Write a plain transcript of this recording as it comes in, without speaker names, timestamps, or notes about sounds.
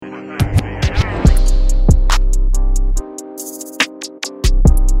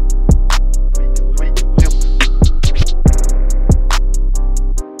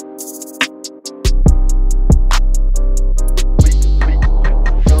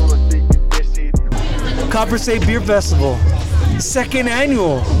Copper State Beer Festival, second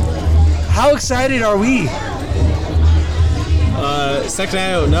annual. How excited are we? Second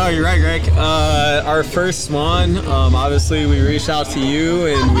annual. No, you're right, Greg. Our first one. Obviously, we reached out to you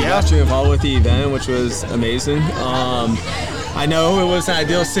and we got you involved with the event, which was amazing. I know it was an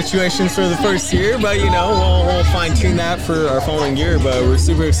ideal situation for the first year, but we'll fine tune that for our following year. But we're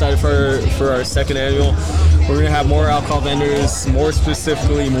super excited for our second annual. We're going to have more alcohol vendors, more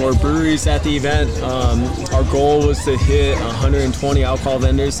specifically more breweries at the event. Our goal was to hit 120 alcohol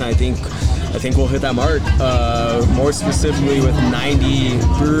vendors, and I think we'll hit that mark. More specifically with 90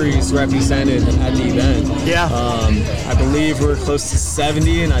 breweries represented at the event. Yeah. I believe we're close to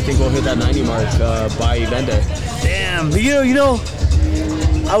 70, and I think we'll hit that 90 mark by event day. Damn.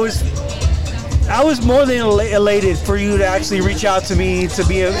 I was more than elated for you to actually reach out to me to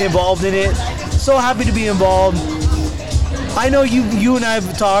be involved in it. So happy to be involved. I know you and I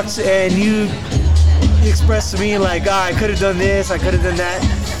have talked, and you expressed to me like, I could have done this, I could have done that.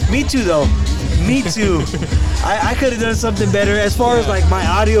 Me too, though. Me too. I could have done something better as far as like my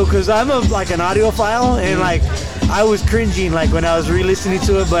audio, because I'm an audiophile, and like I was cringing like when I was re-listening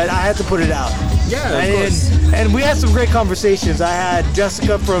to it, but I had to put it out. Yeah, of course. And we had some great conversations. I had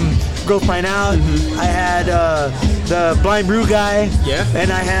Jessica from Growth Pine Out. I had the Blind Brew guy. Yeah.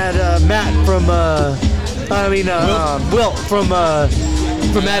 And I had Matt from Will from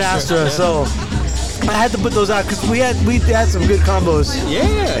Mad Astra. Yeah. So I had to put those out because we had some good combos. Yeah.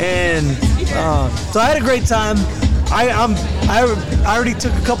 And so I had a great time. I already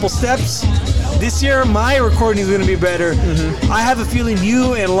took a couple steps. This year my recording is going to be better. I have a feeling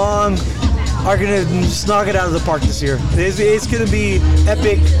you and Long are going to just knock it out of the park this year. It's going to be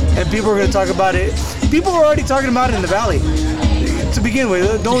epic, and people are going to talk about it. People are already talking about it in the Valley. To begin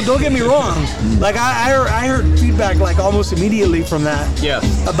with, don't get me wrong. Like I heard feedback like almost immediately from that. Yeah.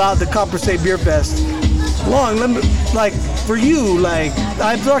 About the Copper State Beer Fest. Long, like for you, like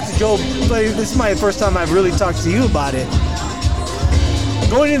I've talked to Joe. Like, this is my first time I've really talked to you about it.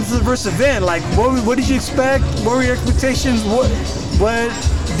 Going into the first event, like what did you expect? What were your expectations? What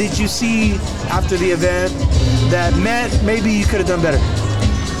did you see after the event that maybe you could have done better?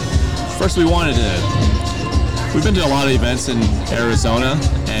 First, we've been to a lot of events in Arizona,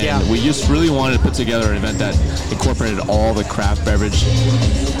 and we just really wanted to put together an event that incorporated all the craft beverage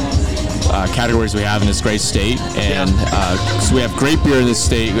categories we have in this great state. And so we have great beer in this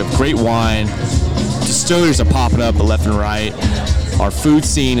state, we have great wine, distilleries are popping up left and right. Our food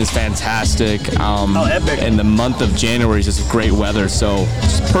scene is fantastic. Epic. And the month of January is just great weather, so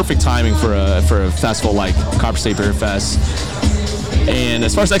just perfect timing for a festival like Copper State Beer Fest. And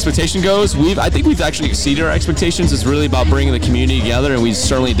as far as expectation goes, I think we've actually exceeded our expectations. It's really about bringing the community together, and we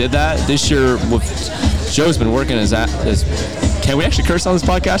certainly did that. This year, Joe's been working can we actually curse on this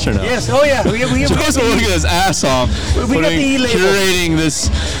podcast or no? Yes. Oh yeah. Joe's been working his ass off, curating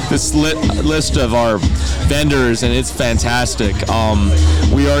this list of our vendors, and it's fantastic.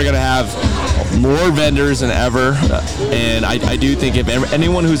 We are going to have more vendors than ever, and I do think if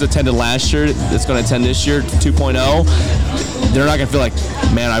anyone who's attended last year that's going to attend this year 2.0, they're not going to feel like,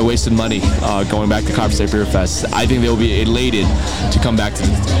 man, I wasted money going back to Copper State Beer Fest. I think they'll be elated to come back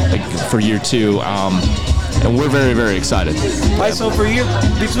for year 2. And we're very, very excited. All right, so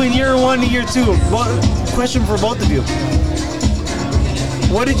between year 1 and year 2, question for both of you.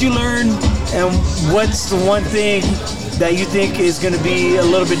 What did you learn, and what's the one thing that you think is going to be a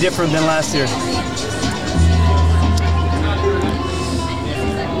little bit different than last year?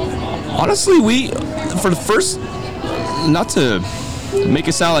 Honestly, for the first, not to make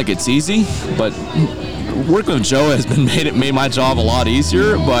it sound like it's easy, but working with Joe has made my job a lot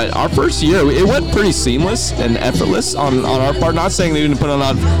easier. But our first year, it went pretty seamless and effortless on our part. Not saying they didn't put a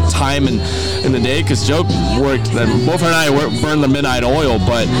lot of time in the day, because Joe worked, and both her and I burned the midnight oil,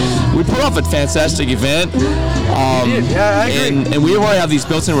 but we put off a fantastic event. I agree. And we already have these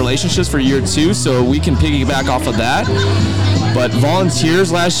built-in relationships for year 2, so we can piggyback off of that. But volunteers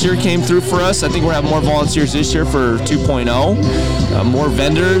last year came through for us. I think we're having more volunteers this year for 2.0, more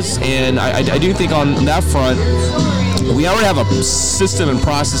vendors, and I do think on that front, we already have a system and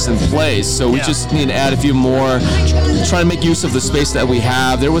process in place, so we just need to add a few more, try to make use of the space that we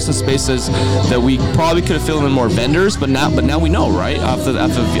have. There was some spaces that we probably could have filled in more vendors, but now we know, right, after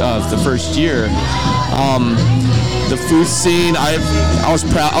the first year. the food scene. I was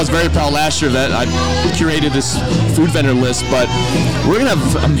proud. I was very proud last year that I curated this food vendor list, but we're gonna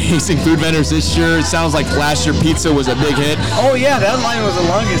have amazing food vendors this year. It sounds like last year pizza was a big hit. Oh yeah, that line was the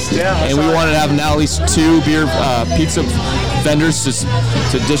longest. Yeah, and we wanted to have now at least 2 beer pizza vendors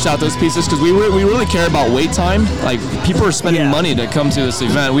to dish out those pizzas, because we really care about wait time. Like, people are spending money to come to this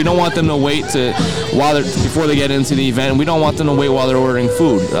event. We don't want them to wait before they get into the event. We don't want them to wait while they're ordering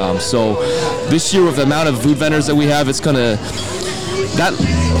food. So this year, with the amount of food vendors that we have, those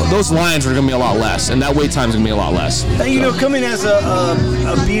lines are going to be a lot less, and that wait time is going to be a lot less. And coming as a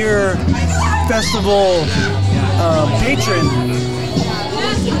beer festival patron,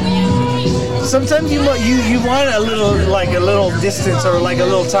 sometimes you want a little distance or like a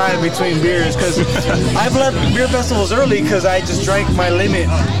little time between beers, because I've left beer festivals early because I just drank my limit,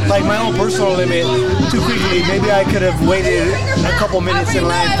 like my own personal limit, too quickly. Maybe I could have waited a couple minutes in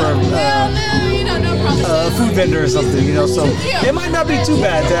line for a food vendor or something, So it might not be too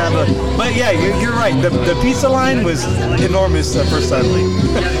bad to have but yeah, you're right. The pizza line was enormous the first time.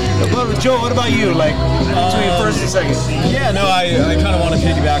 Well, Joe, what about you? Like between first and second? Yeah, no, I kind of want to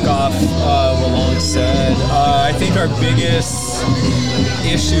piggyback off what Long said. I think our biggest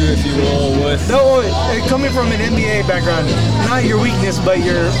issue, if you will, with coming from an NBA background, not your weakness, but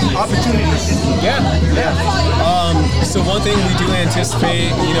your opportunities. Yeah. So one thing we do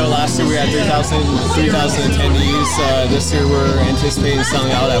anticipate, last year we had 3,000 attendees. This year we're anticipating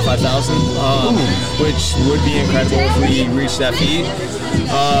selling out at 5,000, which would be incredible if we reach that feat.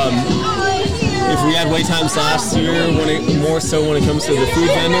 If we had wait times last year, more so when it comes to the food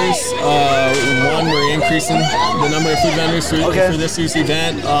vendors, we're increasing the number of food vendors for this year's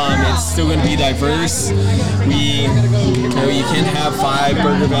event. It's still going to be diverse. You can't have 5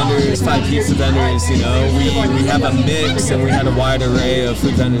 burger vendors, 5 pizza vendors. We have a mix, and we had a wide array of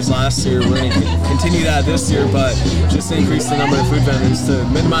food vendors last year. We're going to continue that this year, but just increase the number of food vendors to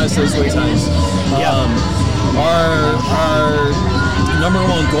minimize those wait times. Our number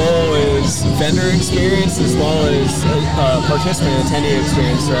one goal is vendor experience as well as participant attendee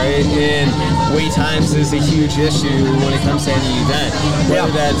experience, right? And wait times is a huge issue when it comes to any event.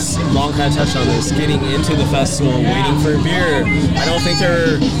 Whether that's, Long kind of touched on this, getting into the festival, waiting for a beer. I don't think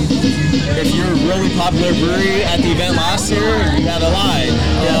if you're a really popular brewery at the event last year, you had a line.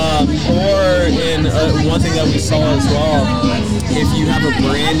 Or in one thing that we saw as well, if you have a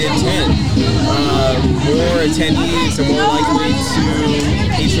branded tent, more attendees are more likely to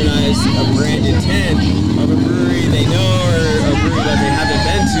patronize a branded tent of a brewery they know or a brewery that they haven't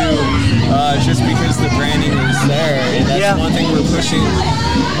been to, just because the branding is there. And that's one thing we're pushing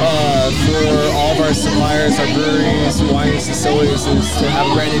for all of our suppliers, our breweries, wineries, distilleries, is to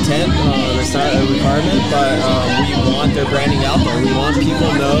have a branded tent. It's not a requirement, but we want their branding out there. We want people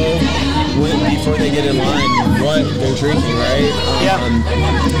to know before they get in line what they're drinking, right?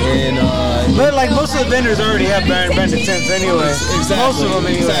 But like most of the vendors already have branded tents anyway. Exactly. Most of them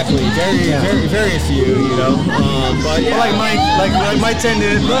anyway. Exactly. Very few, But like my tent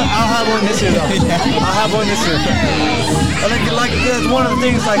is. I'll have one this year though. I'll have one this year. Like that's one of the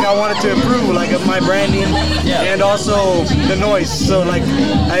things like I wanted to improve, like my branding and also the noise. So like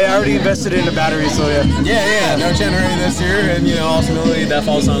I already invested in the battery, so yeah. No generator this year, and ultimately that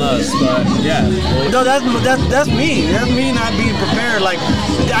falls on us. But no, that's me. That's me not being prepared. Like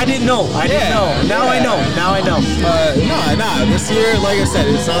I didn't know. Now I know. No. This year, like I said,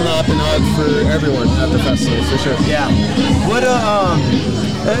 it's on the up and up for everyone at the festival for sure. Yeah. What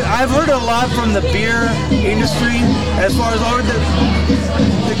I've heard a lot from the beer industry as far as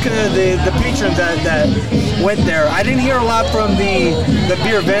the patrons that went there. I didn't hear a lot from the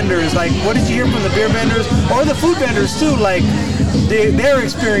beer vendors. Like, what did you hear from the beer vendors or the food vendors too? Like their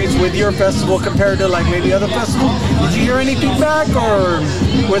experience with your festival compared to like maybe other festivals. Did you hear any feedback, or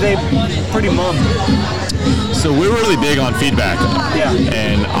were they pretty mum? So we're really big on feedback. Yeah.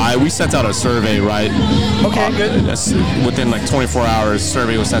 And we sent out a survey, right? Okay, good. Within like 24 hours,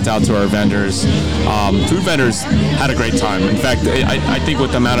 survey was sent out to our vendors. Food vendors had a great time. In fact, I think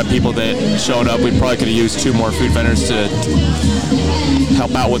with the amount of people that showed up, we probably could have used 2 more food vendors to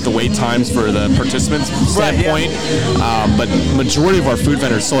help out with the wait times for the participants standpoint. But majority of our food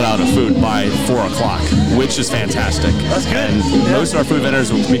vendors sold out of food by 4 o'clock, which is fantastic. That's good. And most of our food vendors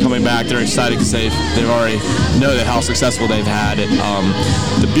will be coming back. They're excited because they've already know that how successful they've had it.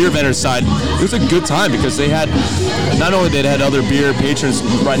 The beer vendor side, it was a good time because they had, not only they had other beer patrons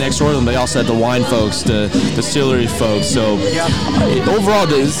right next door to them, they also had the wine folks, the distillery folks. So overall,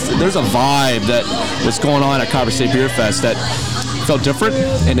 there's a vibe that was going on at Copper State Beer Fest that felt different,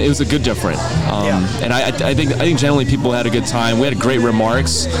 and it was a good different. And I think generally people had a good time. We had great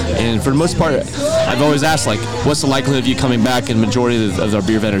remarks, and for the most part, I've always asked, like, what's the likelihood of you coming back? And the majority of our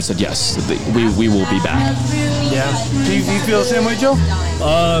beer vendors said yes, we will be back. Yeah. Do you feel the same way, Joe?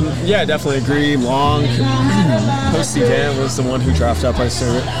 Yeah, definitely agree. Long post event was the one who drafted up our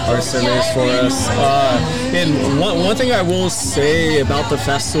surveys for us. And one thing I will say about the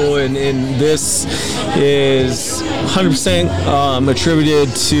festival, and this is 100%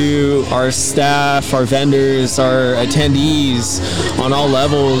 attributed to our staff, our vendors, our attendees on all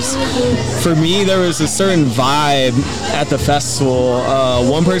levels. For me, there was a certain vibe at the festival.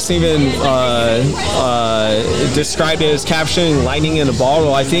 One person even described it as capturing lightning in a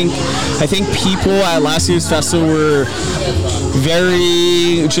bottle. I think people at last year's festival were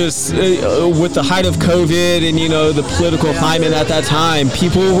very just with the height of COVID and the political climate at that time.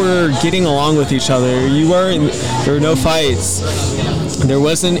 People were getting along with each other. There were no fights. There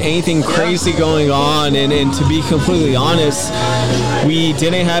wasn't anything crazy going on, and to be completely honest, we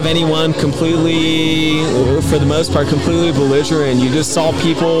didn't have anyone completely, for the most part, completely belligerent. You just saw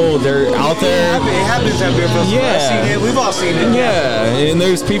people, they're out there. It happens at beer festival. Yeah. I've seen it. We've all seen it. Yeah, and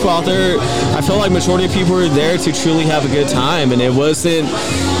there's people out there. I feel like majority of people were there to truly have a good time, and it wasn't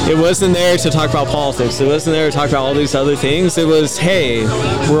there to talk about politics. It wasn't there to talk about all these other things. It was, hey,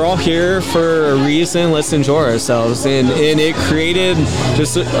 we're all here for a reason. Let's enjoy ourselves, and it created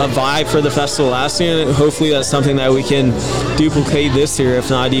just a vibe for the festival last year. And hopefully, that's something that we can duplicate this year, if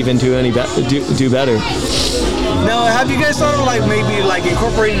not even do better. Now, have you guys thought of maybe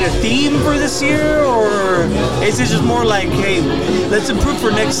incorporating a theme for this year, or is it just more like, hey, let's improve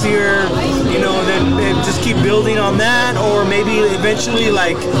for next year, then just keep building on that, or maybe eventually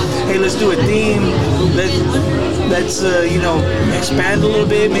hey, let's do a theme, let's expand a little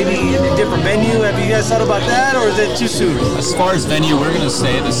bit, maybe in a different venue. Have you guys thought about that, or is it too soon? As far as venue, we're going to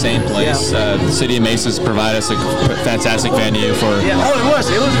stay at the same place. Yeah. The City of Mesa's provide us a fantastic venue for. Yeah. Oh, it was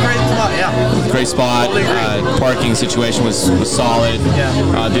a great spot. Yeah. Great spot. Totally Parking situation was solid.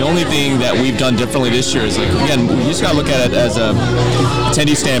 Yeah. The only thing that we've done differently this year is again, you just got to look at it as a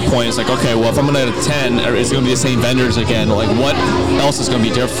attendee standpoint. It's okay, well, if I'm going to attend, it's going to be the same vendors again. What else is going to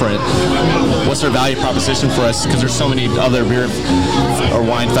be different? What's their value proposition for us? Because there's so many other beer or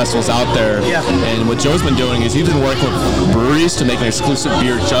wine festivals out there. Yeah. And what Joe's been doing is he's been working with breweries to make an exclusive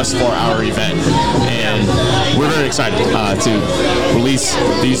beer just for our event. And we're very excited to release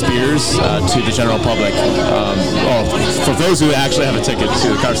these beers to the general public. For those who actually have a ticket to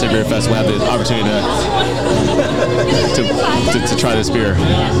the Carter State Beer Fest, we'll have the opportunity to try this beer.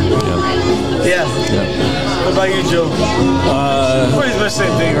 Yeah. What about you, Joe? Pretty much the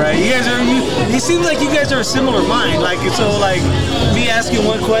same thing, right? You guys it seems like you guys are a similar mind. Me asking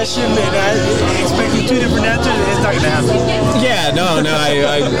one question and I expecting two different answers, it's not going to happen. Yeah, no,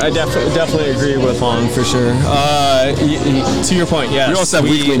 I definitely agree with Long for sure. To your point, yes. We also have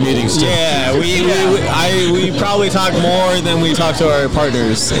weekly meetings too. Yeah, we probably talk more than we talk to our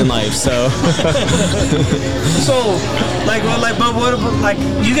partners in life. So, but what about,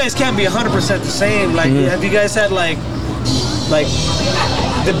 you guys can't be 100% the same. Have you guys had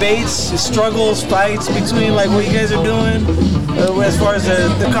debates, struggles, fights between what you guys are doing as far as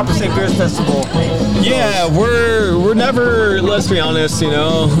the Copper State Beers Festival? Yeah, we're never. Let's be honest,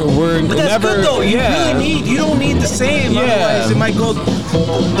 we're but that's never. Good though. You don't need the same. Yeah. Otherwise, it might go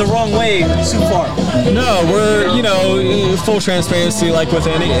the wrong way too far. No, we're full transparency. Like with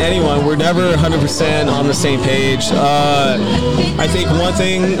anyone, we're never 100% on the same page. I think one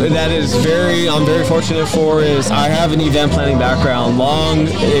thing that I'm very fortunate for is I have an event planning background. Long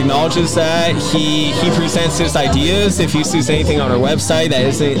acknowledges that he presents his ideas. If he sees anything on our website that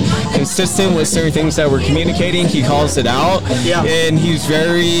isn't consistent with certain things that we're communicating, he calls it out. Yeah. And he's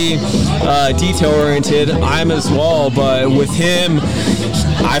very detail oriented. I'm as well, but with him,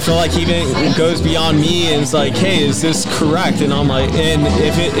 I feel like he even goes beyond me and is like, hey, is this correct? And I'm like, and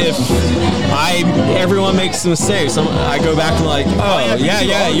if everyone makes mistakes, I go back to oh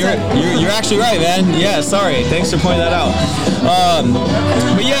yeah, you're actually right, man. Yeah, sorry, thanks for pointing that out.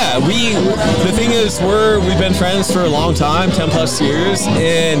 But yeah, the thing is, we've been friends for a long time, 10 plus years,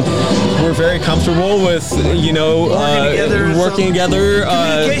 and we're very comfortable with working together.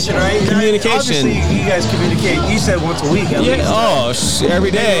 Communication, right? Communication. Obviously, you guys communicate. You said once a week. At least.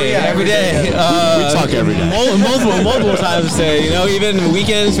 Every day. Every day. We talk every day. Multiple times a day. Even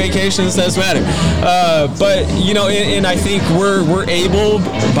weekends, vacations, doesn't matter. But and I think we're able,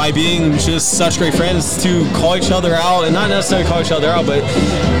 by being just such great friends, to call each other out, and not necessarily call each other out, but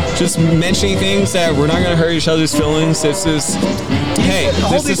just mentioning things that we're not going to hurt each other's feelings. It's just, hey,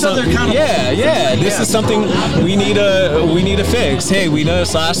 this is something. This is something we need to fix. Hey, we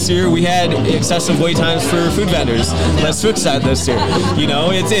noticed last year we had excessive wait times for food vendors. Let's fix that this year. You know,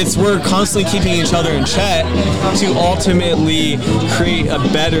 it's we're constantly keeping each other in check to ultimately create a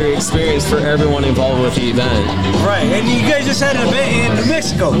better experience for everyone involved with the event. Right, and you guys just had an event in New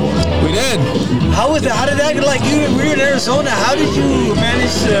Mexico. We did. How was that? How did that, like, we were in Arizona. How did you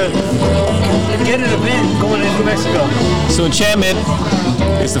manage to get an event going in New Mexico? So Enchantment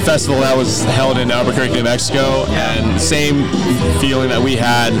is the festival that was held in Albuquerque, New Mexico, and same feeling that we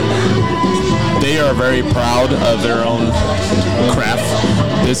had. They are very proud of their own craft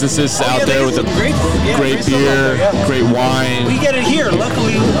businesses out there with the great beer, great wine. We get it here.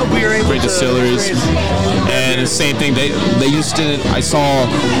 Luckily, we were able great distilleries. And the same thing, they just didn't.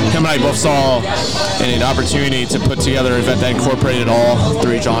 Him and I both saw an opportunity to put together an event that incorporated all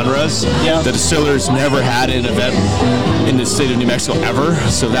three genres. Yeah. The distillers never had an event in the state of New Mexico ever,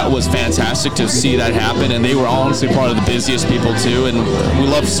 so that was fantastic to see that happen. And they were honestly part of the busiest people too. And we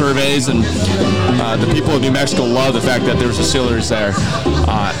love surveys, and the people of New Mexico love the fact that there was distillers there.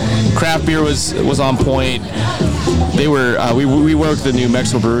 Craft beer was on point. They were we worked the New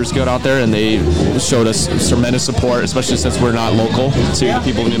Mexico Brewers Guild out there, and they showed us tremendous support, especially since we're not local to the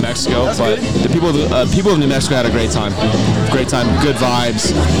people of New Mexico. That's but good. the people of New Mexico had a great time, good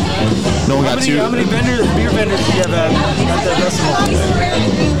vibes. No one got too. How many beer vendors do you have at the festival?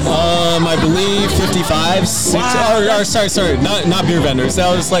 I believe 55. Wow. Sorry, not beer vendors. That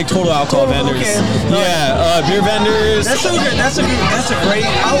was like total alcohol vendors. Okay. Yeah, beer vendors. That's a great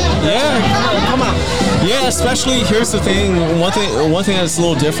out. Yeah. Come on. Yeah, especially here's the thing. One thing that's a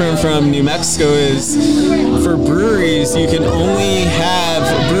little different from New Mexico is for breweries, you can only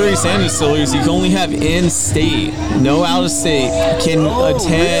have breweries and distilleries. You can only have in-state, no out-of-state can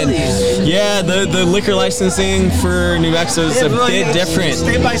attend. Really? Yeah, the liquor licensing for New Mexico is a bit different.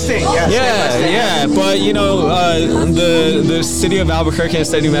 State by state. Yeah. But you know, the city of Albuquerque and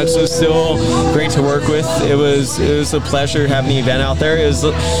state of New Mexico is still great to work with. It was a pleasure having the event out there. It was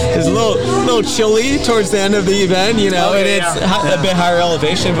a little chilly towards the end of the event, you know, and it's a bit higher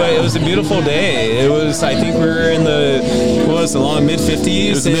elevation, but it was a beautiful day. It was, I think we were in the long mid-50s. It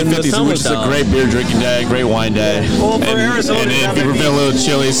was the mid-50s, which is a great beer drinking day, great wine day. Well, for Arizona, and if you were feeling a little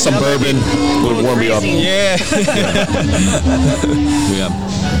chilly, some bourbon would warm you up. Yeah.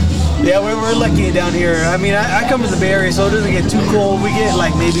 Yeah, we're lucky down here. I mean, I come to the Bay Area, so it doesn't get too cold. We get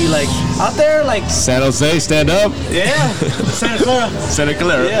maybe out there, San Jose, stand up. Yeah, Santa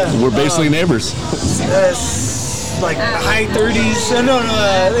Clara. Yeah. We're basically neighbors. Like high 30s.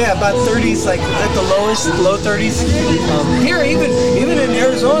 About 30s, like at the lowest, low 30s. Here, even in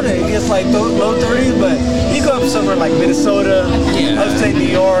Arizona, it gets like low 30s, but you go up somewhere like Minnesota, upstate New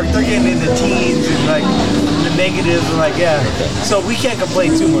York, they're getting into teens and like the negatives, and So we can't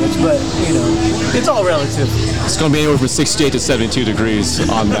complain too much, but you know, it's all relative. It's going to be anywhere from 68 to 72 degrees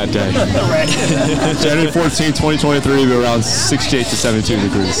on that day. Right. January 14, 2023, will be around 68 to 72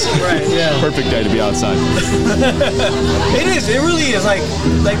 degrees. Right. Yeah. Perfect day to be outside. It is. It really is like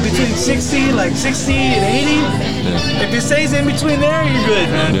between 60 and 80. Yeah. If it stays in between there, you're good,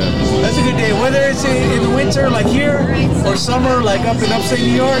 man. Yeah. That's a good day. Whether it's in the winter like here or summer like up in upstate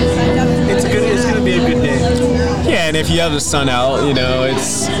New York, it's gonna be a good day. Yeah, and if you have the sun out, you know,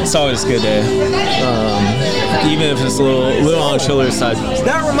 it's always a good day. Even if it's a little on the chillier side.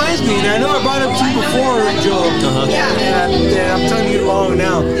 That reminds me, and I know I brought it up to you before, Joe. And I'm telling you along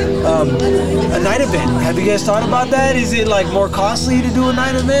now. A night event. Have you guys thought about that? Is it like more costly to do a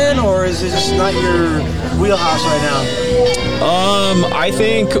night event, or is it just not your wheelhouse right now? I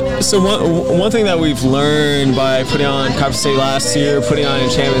think so. One thing that we've learned by putting on Copper State last year, putting on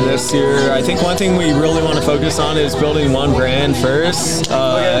Enchantment this year, I think one thing we really want to focus on is building one brand first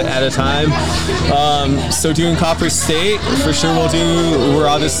at a time. So doing Copper State for sure we're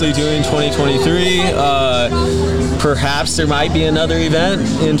obviously doing 2023. Perhaps there might be another event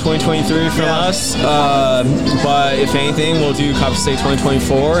in 2023 from us, but if anything, we'll do Copper State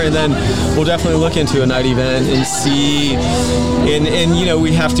 2024, and then we'll definitely look into a night event and see. And you know,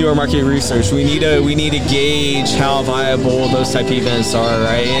 we have to do our market research. We need to gauge how viable those type of events are,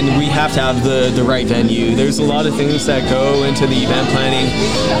 right? And we have to have the right venue. There's a lot of things that go into the event planning,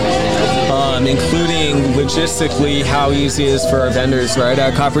 including logistically how easy it is for our vendors, right?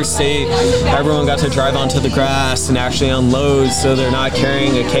 At Copper State, everyone got to drive onto the grass and actually unload, so they're not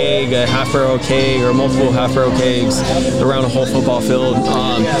carrying a keg, a half-barrel keg, or multiple half-barrel kegs around a whole football field.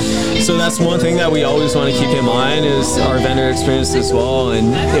 So that's one thing that we always want to keep in mind. design is our vendor experience as well,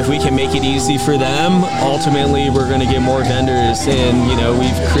 and if we can make it easy for them, ultimately we're going to get more vendors. And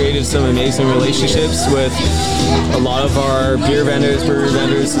we've created some amazing relationships with a lot of our beer vendors, brewery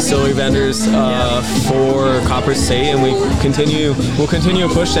vendors, distillery vendors for Copper State, and we'll continue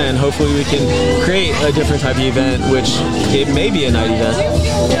to push that, and hopefully we can create a different type of event, which it may be a night event.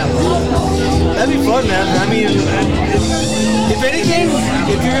 Yeah, that'd be fun, man. I mean, if anything,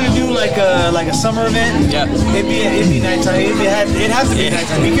 if you're gonna do like a summer event, it'd be nighttime. It'd have to be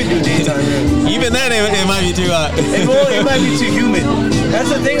nighttime. You could do daytime. Man. Even then, it might be too hot. It might be too humid. That's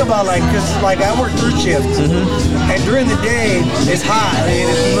the thing about because I work third shift, and during the day it's hot. I mean,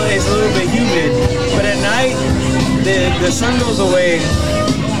 it's a little bit humid, but at night the sun goes away.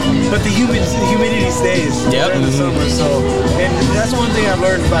 But the humidity stays in the summer. So, and that's one thing I've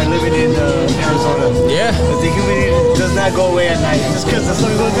learned by living in Arizona. Yeah. That the humidity does not go away at night. Just because the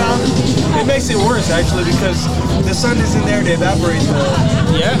sun goes down, it makes it worse actually, because the sun isn't there to evaporate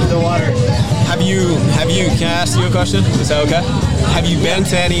the water. Can I ask you a question? Is that okay? Have you been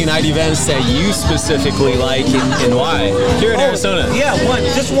to any night events that you specifically like, and why? Here in Arizona? Yeah,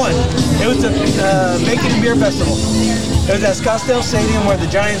 just one. It was the Bacon and Beer Festival. It was at Scottsdale Stadium where the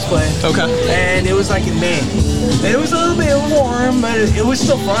Giants play. Okay. And it was like in May. And it was a little bit warm, but it was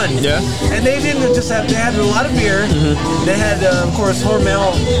still fun. Yeah. And they didn't just have, they had a lot of beer. They had, of course,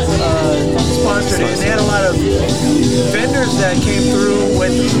 Hormel sponsored it. And they had a lot of vendors that came through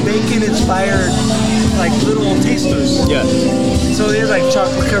with bacon-inspired, like little tasters. Yeah. So there's like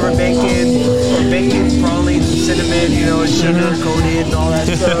chocolate covered bacon, or bacon, praline, cinnamon, and sugar coated and all that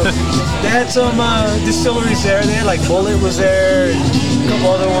stuff. They had some distilleries there. They had like Bullet was there, and a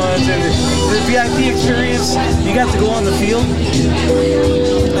couple other ones. And the VIP experience, you got to go on the field,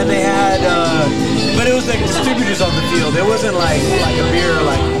 and they had, but it was like distributors on the field. It wasn't like a beer,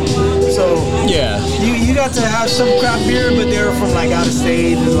 so yeah. You got to have some craft beer, but they were from like out of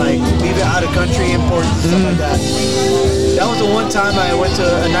state and like maybe out of country imports and stuff like that. That was the one time I went to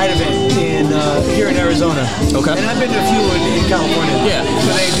a night event here in Arizona. Okay. And I've been to a few in California. Yeah.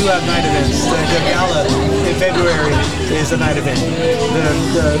 So they do have night events. The gala in February is a night event.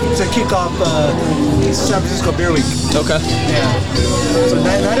 To kick off San Francisco Beer Week. Okay. Yeah. So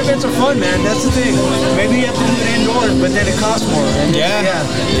night events are fun, man. That's the thing. Maybe you have to do it indoors, but then it costs more. And yeah.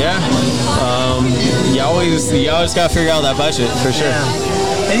 You always gotta figure out that budget for sure. Yeah.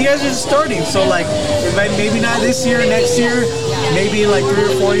 And you guys are just starting, so like maybe not this year, next year, maybe in like 3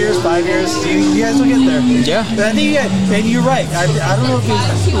 or 4 years, 5 years, you guys will get there. Yeah. But I think, and you're right. I don't know if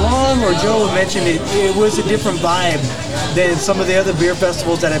it's Ron or Joe mentioned it. It was a different vibe than some of the other beer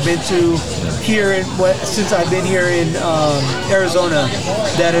festivals that I've been to here since I've been here in Arizona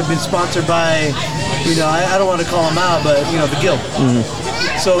that have been sponsored by, I don't want to call them out, but the Guild.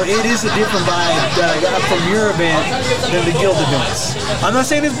 So it is a different vibe that I got from your event than the Guild events. I'm not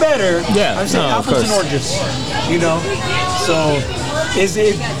saying it's better. Yeah. I'm saying apples and oranges. So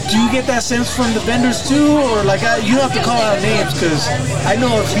do you get that sense from the vendors too, or you don't have to call out names because I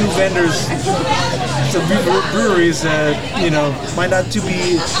know a few vendors, some breweries that might not be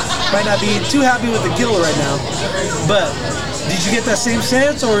too happy with the Guild right now, but. Did you get that same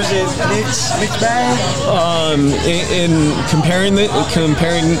sense, or is it mixed bag? In comparing the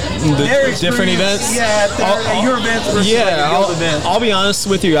different events. Yeah, your events versus a Guild event. I'll be honest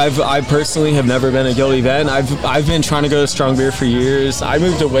with you. I personally have never been a Guild event. I've been trying to go to strong beer for years. I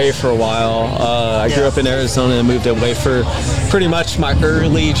moved away for a while. I grew up in Arizona and moved away for pretty much my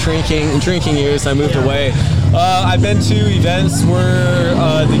early drinking years. I moved away. I've been to events where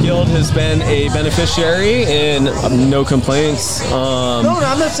the Guild has been a beneficiary, and no complaints. No,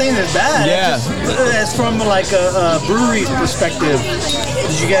 I'm not saying it's bad. Yeah. As from like a brewery's perspective,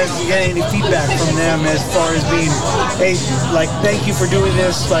 did you guys get any feedback from them as far as being, hey, thank you for doing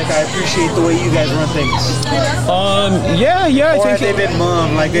this. I appreciate the way you guys run things. Yeah. Or have they been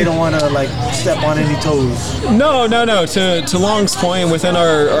mum? They don't want to step on any toes. No. To Long's point, within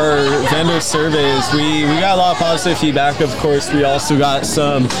our vendor surveys, we got a lot of positive feedback. Of course, we also got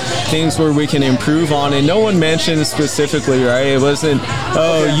some things where we can improve on, and no one mentioned specifically, right? It wasn't,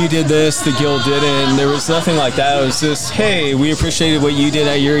 you did this, the Guild didn't. There was nothing like that. It was just, hey, we appreciated what you did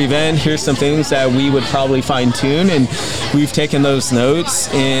at your event. Here's some things that we would probably fine tune, and we've taken those notes,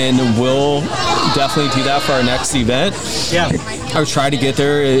 and we'll definitely do that for our next event. Yeah. I'll try to get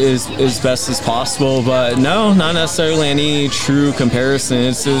there as best as possible, but no, not necessarily any true comparison.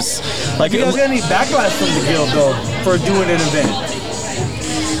 It's just you guys got any backlash from the Guild though for doing an event?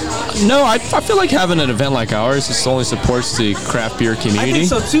 No, I feel like having an event like ours just only supports the craft beer community. I think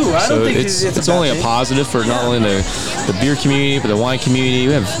so too. I don't think it's only a positive for not only the beer community but the wine community.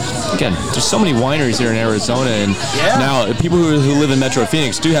 We have, again, there's so many wineries here in Arizona, and now people who live in Metro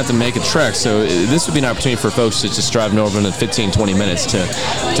Phoenix do have to make a trek. So this would be an opportunity for folks to just drive north in 15-20 minutes to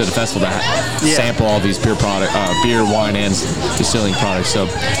the festival to sample all these beer wine and distilling products. So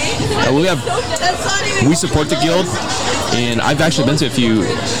we support the guild, and I've actually been to a few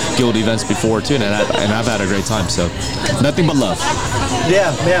guild events before too, and I've had a great time. So nothing but love.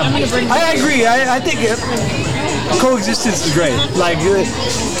 Yeah. I agree. I think coexistence is great. Like,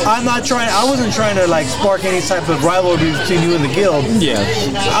 I wasn't trying to like spark any type of rivalry between you and the guild. Yeah.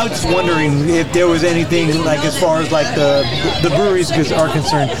 I was just wondering if there was anything like as far as like the breweries are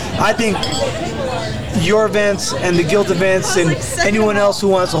concerned. I think your events and the guild events and anyone else who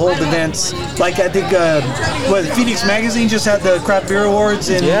wants to hold events, like I think Phoenix Magazine just had the craft beer awards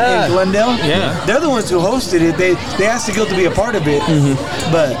in Glendale. They're the ones who hosted it. They asked the guild to be a part of it.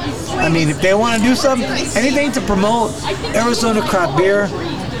 But I mean, if they want to do something, anything to promote Arizona craft beer,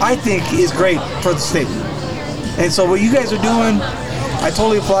 I think is great for the state. And so what you guys are doing, I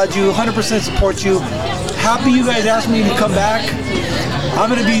totally applaud you, 100% support you. Happy you guys asked me to come back. I'm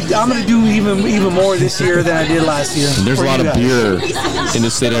gonna do even more this year than I did last year. And there's a lot of beer in the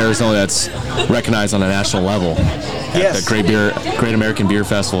state of Arizona that's recognized on a national level. Yes. The Great American Beer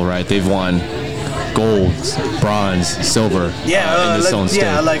Festival, right? They've won gold, bronze, silver. In this own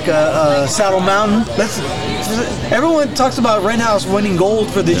state. Like Saddle Mountain. Everyone talks about Red House winning gold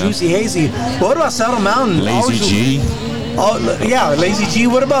for the Juicy Hazy. But what about Saddle Mountain? Lazy G. Lazy G.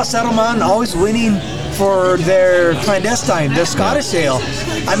 What about Saddle Mountain always winning for their clandestine, their Scottish ale?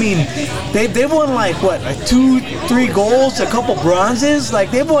 I mean, they've won like 2-3 golds, a couple bronzes.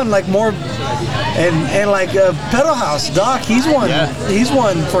 Like they've won like more, and like Pedal House Doc, he's won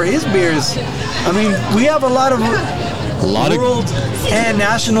for his beers. I mean, we have a lot of world and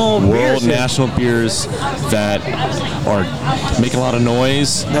national beers that are making a lot of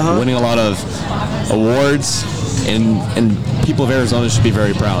noise, winning a lot of awards. And people of Arizona should be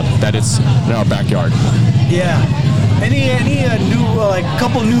very proud that it's in our backyard. Yeah. Any new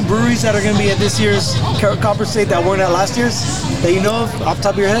couple new breweries that are going to be at this year's Copper State that weren't at last year's that you know of off the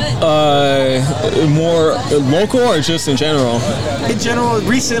top of your head? More local or just in general? In general,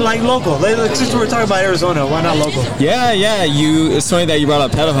 recent, like local. Since we're talking about Arizona, why not local? Yeah. It's funny that you brought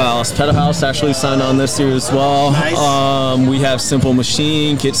up Pedal House. Pedal House actually signed on this year as well. Nice. We have Simple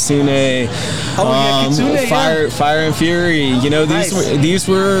Machine, Kitsune, Kitsune, Fire and Fury. You know, these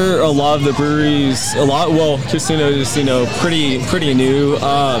were a lot of the breweries. Kitsune is pretty new,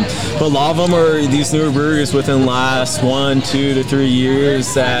 but a lot of them are these newer breweries within the last 1, 2 to 3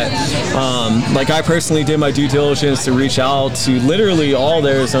 years that I personally did my due diligence to reach out to literally all the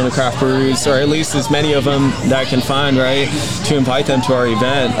Arizona craft breweries, or at least as many of them that I can find, right, to invite them to our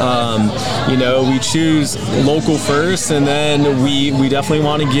event. We choose local first, and then we definitely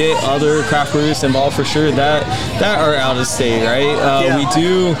want to get other craft breweries involved for sure that are out of state, right? We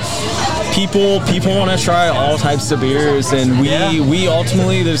do. People want to try all types of beers, and we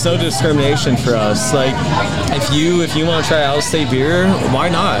ultimately, there's no discrimination for us. Like, if you want to try out-of-state beer, why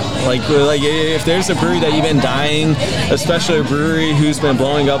not? Like if there's a brewery that you've been dying, especially a brewery who's been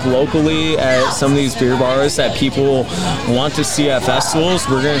blowing up locally at some of these beer bars that people want to see at festivals,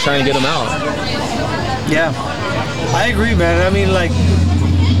 we're gonna try and get them out. Yeah, I agree, man. I mean, like,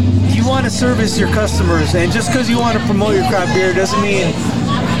 you want to service your customers, and just because you want to promote your craft beer doesn't mean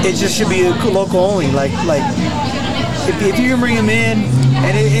it just should be local only. Like if you can bring them in,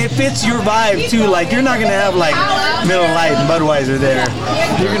 and it fits your vibe too. Like, you're not gonna have like Miller Lite and Budweiser there.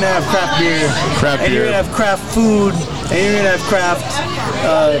 You're gonna have craft beer, you're gonna have craft food, and you're gonna have craft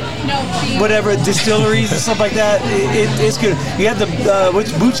whatever distilleries and stuff like that. It's good. You have the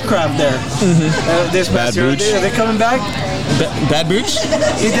which Booch Craft there. This past year, are they coming back? Bad Booch?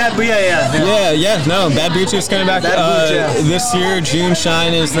 Yeah. Bad Booch is coming back this year. June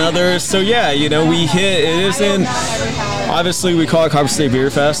Shine is another. So we hit. It isn't. Obviously, we call it Copper State Beer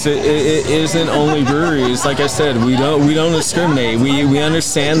Fest. It isn't only breweries. Like I said, we don't discriminate. We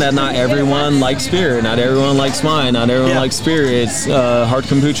understand that not everyone likes beer, not everyone likes wine, not everyone likes spirits, hard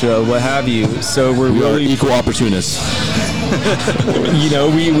kombucha, what have you. So we really are equal opportunists.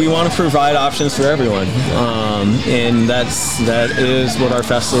 We want to provide options for everyone, and that is what our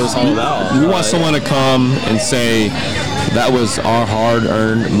festival is all about. We want someone to come and say, that was our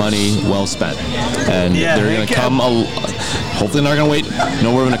hard-earned money well spent. And they're going to come, hopefully they're not going to wait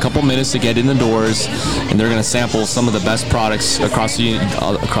no more than a couple minutes to get in the doors, and they're going to sample some of the best products across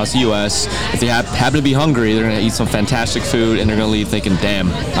the U.S. If they happen to be hungry, they're going to eat some fantastic food, and they're going to leave thinking, damn,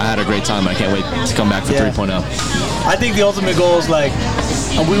 I had a great time. I can't wait to come back for 3.0. I think the ultimate goal is like,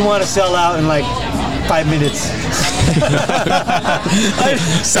 we want to sell out in like 5 minutes.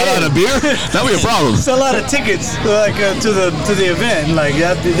 Sell out of beer? That'd be a problem. Sell out of tickets, like to the event. Like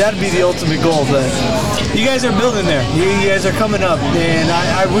that'd be the ultimate goal. But you guys are building there. You guys are coming up, and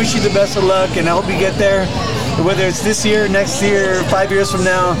I wish you the best of luck, and I hope you get there. Whether it's this year, next year, 5 years from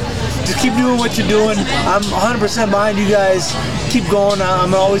now, just keep doing what you're doing. I'm 100% behind you guys. Keep going.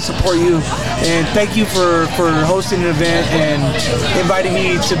 I'm always support you. And thank you for hosting an event and inviting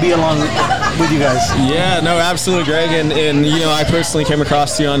me to be along with you guys. Yeah, no, absolutely, Greg. And you know, I personally came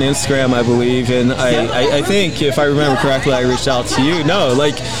across you on Instagram, I believe, and I think, if I remember correctly, I reached out to you. No,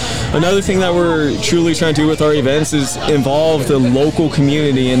 like, another thing that we're truly trying to do with our events is involve the local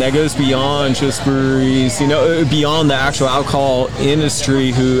community, and that goes beyond just breweries, you know, beyond the actual alcohol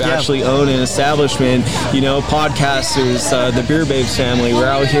industry who actually own an establishment, you know, podcasters, the Beer Babes family. We're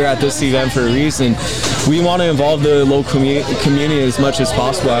out here at this event for a reason. We want to involve the local community as much as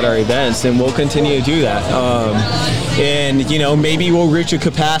possible at our events, and we'll continue to do that. And, you know, maybe we'll reach a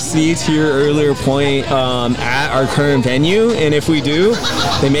capacity, to your earlier point, at our current venue, and if we do,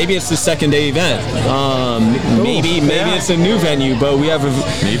 then maybe it's the second day event. Maybe it's a new venue, but we have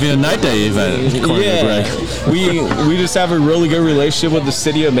maybe a night day event. We just have a really good relationship with the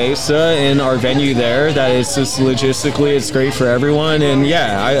city of Mesa and our venue there. That is just logistically, it's great for everyone. And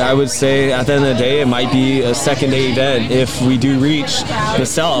I would say at the end of the day, it might be a second day event if we do reach the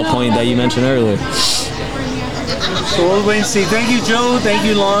sellout point that you mentioned earlier. So we'll wait and see. Thank you, Joe. Thank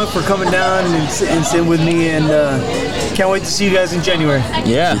you, Long, for coming down and sitting with me. And can't wait to see you guys in January.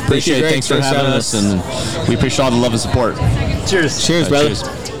 Yeah, appreciate it. Thanks for having us, and we appreciate all the love and support. Cheers. Cheers, brother.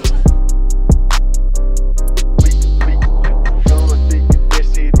 Cheers.